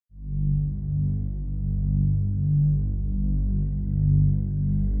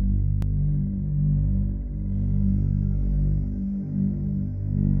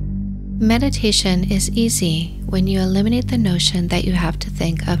Meditation is easy when you eliminate the notion that you have to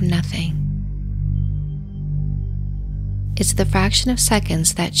think of nothing. It's the fraction of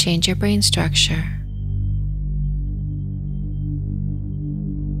seconds that change your brain structure.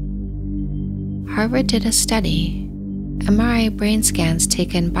 Harvard did a study. MRI brain scans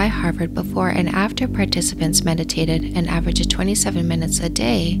taken by Harvard before and after participants meditated an average of 27 minutes a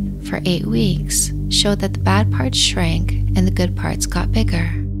day for 8 weeks showed that the bad parts shrank and the good parts got bigger.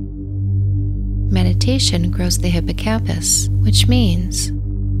 Meditation grows the hippocampus, which means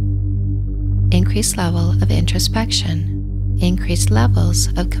increased level of introspection, increased levels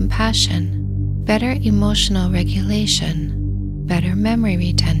of compassion, better emotional regulation, better memory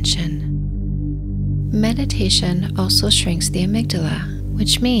retention. Meditation also shrinks the amygdala,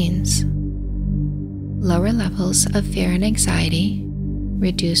 which means lower levels of fear and anxiety,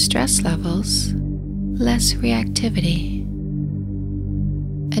 reduced stress levels, less reactivity.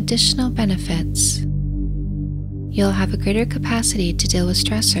 Additional benefits: you'll have a greater capacity to deal with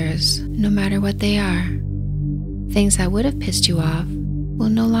stressors, no matter what they are. Things that would have pissed you off will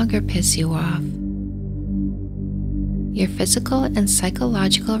no longer piss you off. Your physical and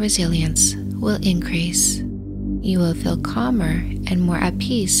psychological resilience will increase. You will feel calmer and more at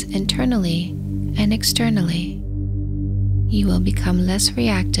peace internally and externally. You will become less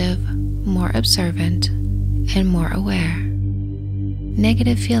reactive, more observant, and more aware.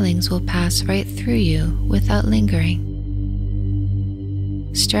 Negative feelings will pass right through you without lingering.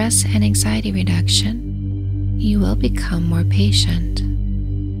 Stress and anxiety reduction. You will become more patient.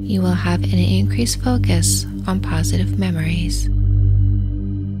 You will have an increased focus on positive memories.